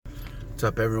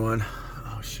What's up, everyone?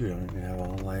 Oh shoot, I don't even have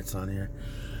all the lights on here.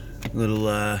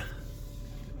 Little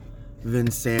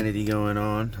Vinsanity going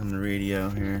on the radio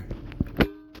here.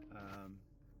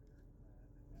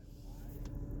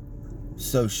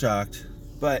 So shocked,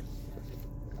 but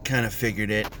kind of figured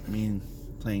it. I mean,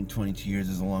 playing 22 years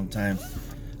is a long time.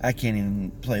 I can't even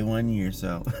play 1 year,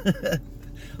 so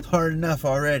it's hard enough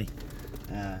already.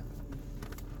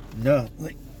 No,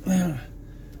 like, I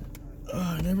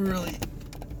never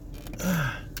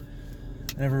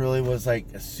really was like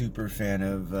a super fan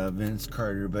of Vince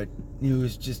Carter, but he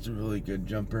was just a really good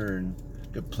jumper and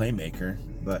good playmaker,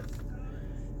 but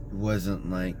it wasn't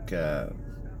like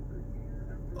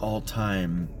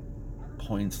all-time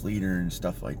points leader and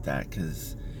stuff like that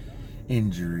because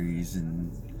injuries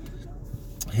and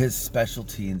his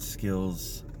specialty and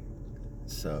skills.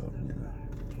 So, you know.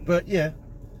 But yeah,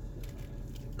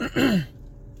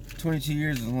 22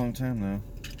 years is a long time though.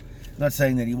 Not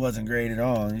saying that he wasn't great at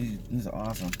all. He's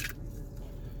awesome.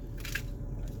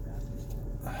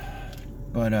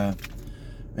 But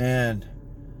man,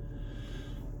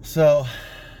 so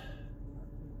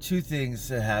two things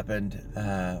that happened.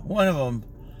 One of them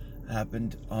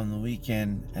happened on the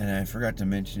weekend, and I forgot to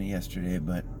mention it yesterday.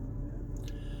 But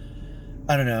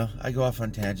I don't know. I go off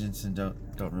on tangents and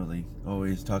don't really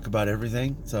always talk about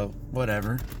everything. So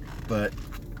whatever. But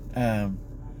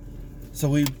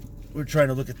so we're trying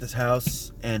to look at this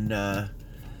house, and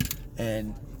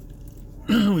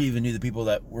we even knew the people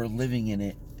that were living in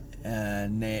it,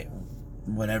 and they,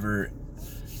 whatever,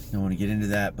 don't want to get into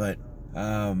that, but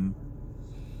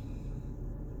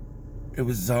it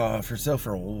was for sale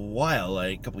for a while,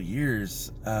 like a couple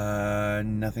years.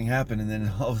 Nothing happened, and then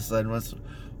all of a sudden,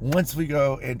 once we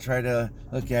go and try to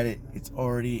look at it, it's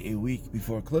already a week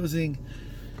before closing,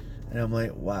 and I'm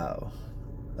like, wow,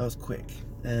 that was quick.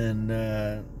 And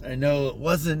I know it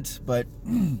wasn't, but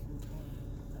it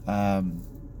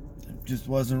just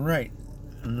wasn't right.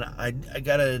 And I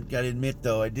gotta admit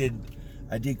though, I did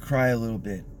cry a little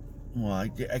bit. Well, I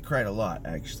cried a lot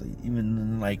actually.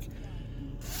 Even like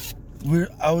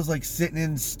I was like sitting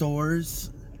in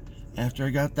stores after I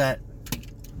got that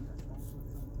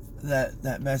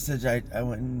message. I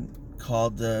went and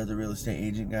called the real estate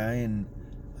agent guy, and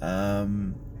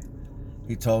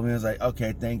he told me, I was like,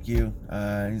 okay, thank you.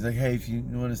 He's like, hey, if you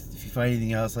find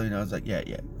anything else, let me know. I was like, yeah,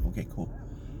 okay, cool.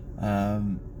 But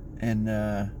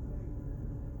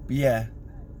yeah,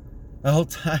 the whole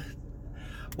time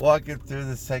walking through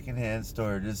the secondhand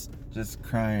store, just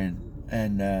crying,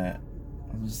 and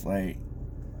I'm just like,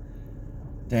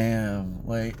 damn,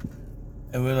 like,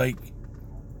 it was like,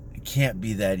 it can't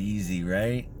be that easy,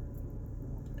 right?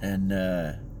 And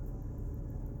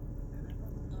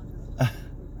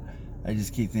I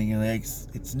just keep thinking, like,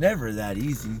 it's never that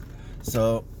easy.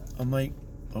 So I'm like,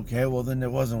 okay, well then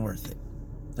it wasn't worth it.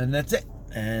 And that's it.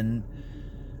 And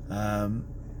of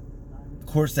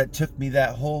course that took me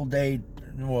that whole day,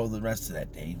 well, the rest of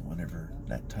that day, whatever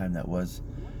that time that was.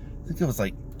 I think it was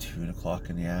like 2 o'clock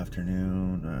in the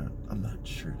afternoon. I'm not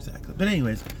sure exactly. But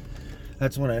anyways,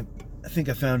 that's when I think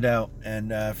I found out.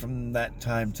 And from that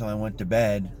time till I went to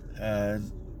bed,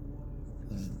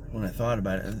 when I thought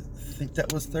about it, I think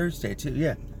that was Thursday too.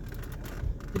 Yeah,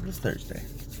 it was Thursday.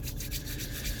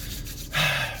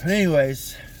 But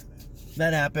anyways,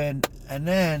 that happened, and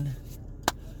then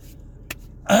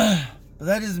but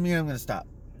that doesn't mean I'm gonna stop.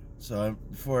 So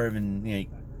before I even get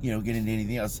into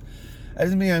anything else, that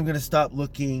doesn't mean I'm gonna stop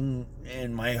looking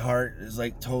and my heart is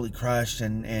like totally crushed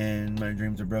and my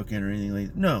dreams are broken or anything like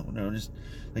that. No, just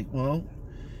like, well,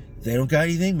 if they don't got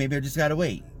anything, maybe I just gotta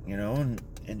wait, and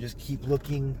just keep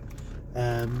looking.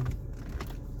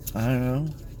 I don't know,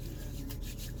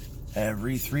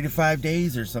 every 3 to 5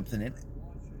 days or something. And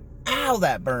ow,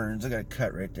 that burns. I got a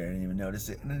cut right there. I didn't even notice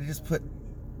it. And I just put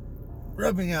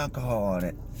rubbing alcohol on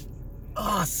it.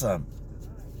 Awesome.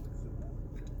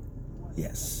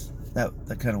 Yes, that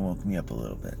kind of woke me up a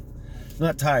little bit.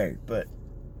 Not tired, but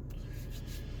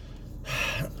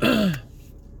but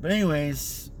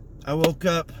anyways, I woke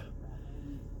up,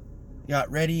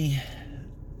 got ready.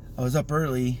 I was up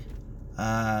early.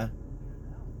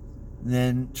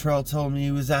 Then Terrell told me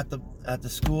he was at the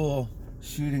school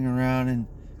shooting around, and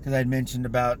because I'd mentioned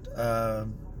about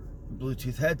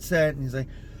Bluetooth headset, and he's like,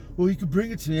 well, you could bring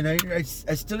it to me. And I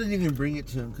still didn't even bring it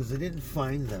to him because I didn't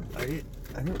find them. I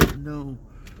don't know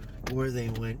where they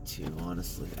went to,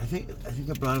 honestly. I think I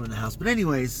brought them in the house. But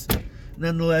anyways,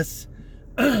 nonetheless,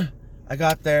 I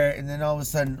got there, and then all of a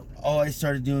sudden, all I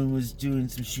started doing was doing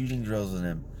some shooting drills with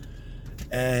him.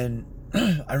 And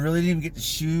I really didn't even get to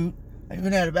shoot. I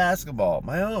even had a basketball,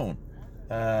 my own.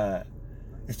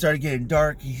 It started getting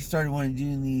dark. He started wanting to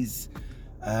do these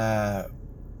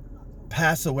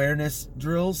pass awareness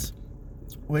drills,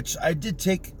 which I did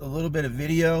take a little bit of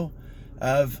video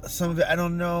of some of it. I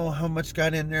don't know how much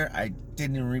got in there. I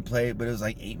didn't even replay it, but it was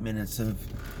like 8 minutes of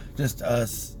just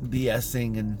us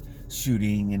BSing and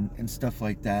shooting and stuff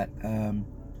like that.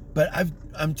 But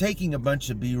I'm taking a bunch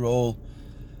of B-roll,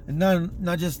 and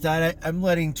not just that. I'm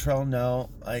letting Trell know,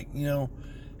 like, you know,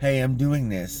 hey, I'm doing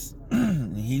this.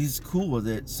 He's cool with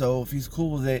it. So if he's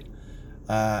cool with it,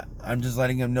 I'm just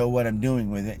letting him know what I'm doing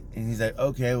with it, and he's like,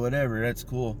 okay, whatever, that's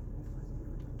cool.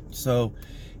 So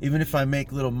even if I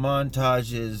make little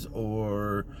montages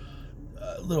or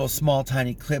little small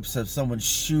tiny clips of someone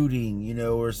shooting, you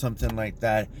know, or something like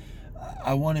that,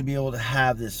 I want to be able to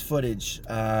have this footage.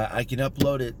 I can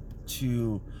upload it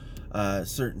to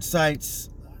certain sites,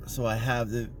 so I have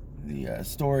the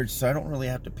storage, so I don't really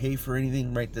have to pay for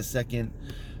anything right this second,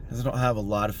 because I don't have a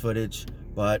lot of footage,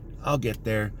 but I'll get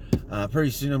there.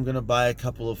 Pretty soon I'm going to buy a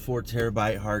couple of 4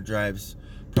 terabyte hard drives,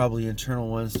 probably internal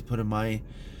ones, to put in my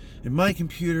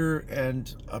computer,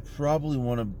 and I probably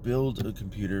want to build a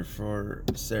computer for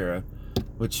Sarah,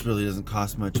 which really doesn't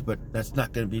cost much, but that's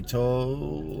not going to be till a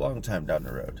long time down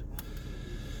the road.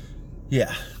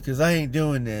 Yeah, because I ain't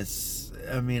doing this.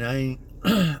 I mean,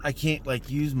 I can't like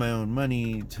use my own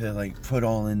money to like put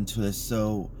all into this,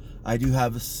 so I do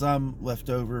have some left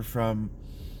over from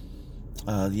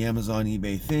the Amazon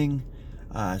eBay thing.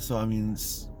 So I mean,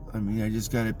 I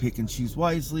just gotta pick and choose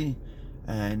wisely,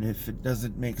 and if it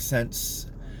doesn't make sense,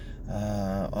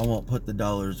 I won't put the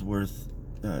dollars worth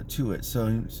to it. So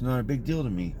it's not a big deal to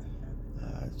me.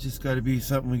 It's just got to be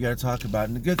something we got to talk about.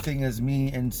 And the good thing is,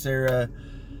 me and Sarah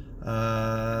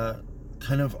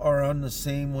kind of are on the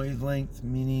same wavelength,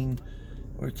 meaning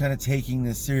we're kind of taking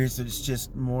this serious. It's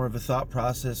just more of a thought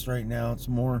process right now. It's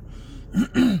more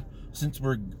since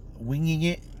we're winging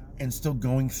it and still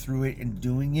going through it and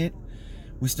doing it,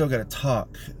 we still got to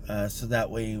talk, so that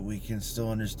way we can still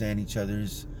understand each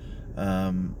other's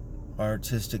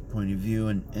artistic point of view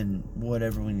and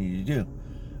whatever we need to do.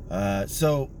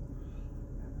 So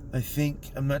I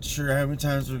think, I'm not sure how many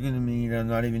times we're going to meet. I'm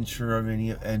not even sure of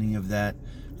any of that,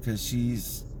 because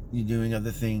she's doing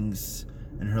other things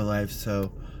in her life.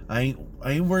 So I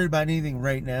ain't worried about anything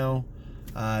right now.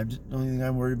 The only thing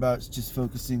I'm worried about is just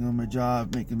focusing on my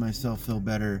job, making myself feel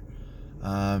better,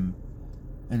 and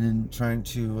then trying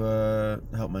to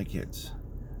help my kids.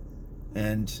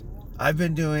 And I've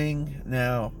been doing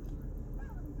now,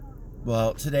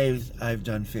 well, today I've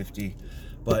done 50,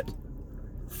 but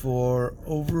for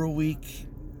over a week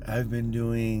I've been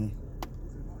doing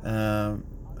at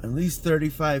least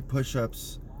 35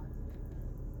 push-ups,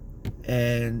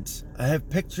 and I have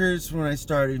pictures when I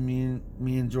started, me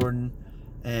and Jordan,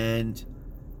 and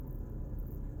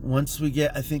once we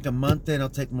get, I think, a month in, I'll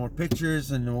take more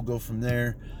pictures, and then we'll go from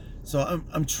there. So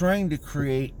I'm trying to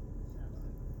create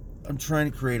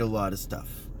a lot of stuff,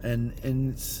 and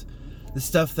it's the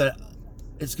stuff that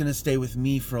it's going to stay with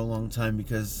me for a long time,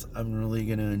 because I'm really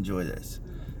going to enjoy this.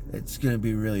 It's going to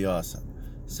be really awesome.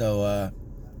 So I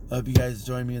hope you guys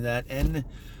join me in that, and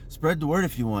spread the word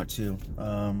if you want to.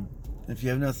 If you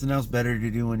have nothing else better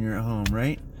to do when you're at home,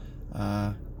 right?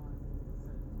 I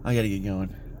got to get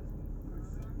going.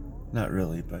 Not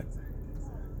really, but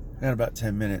I got about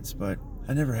 10 minutes, but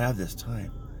I never have this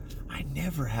time.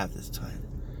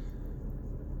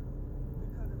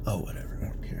 Oh, whatever. I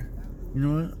don't care. You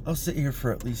know what? I'll sit here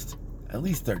for at least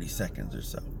 30 seconds or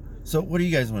so. So what do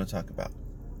you guys want to talk about?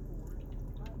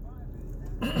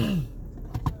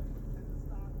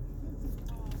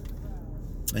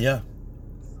 Yeah.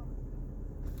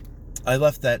 I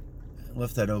left that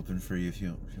open for you if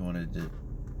you wanted to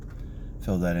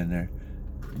fill that in there.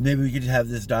 Maybe we could have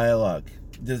this dialogue.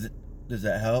 Does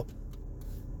that help?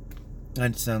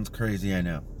 That sounds crazy, I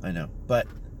know. But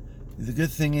the good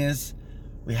thing is,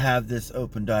 we have this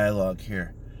open dialogue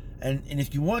here. And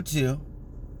if you want to,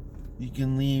 you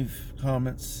can leave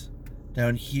comments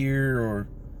down here or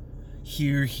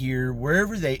here,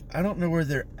 wherever I don't know where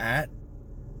they're at,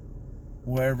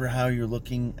 wherever, how you're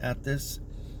looking at this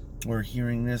or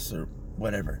hearing this or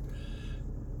whatever.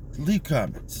 Leave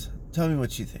comments. Tell me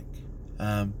what you think.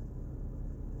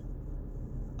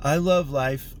 I love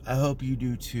life. I hope you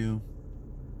do too.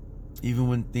 Even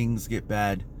when things get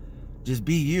bad, just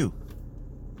be you.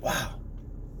 Wow,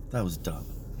 that was dumb.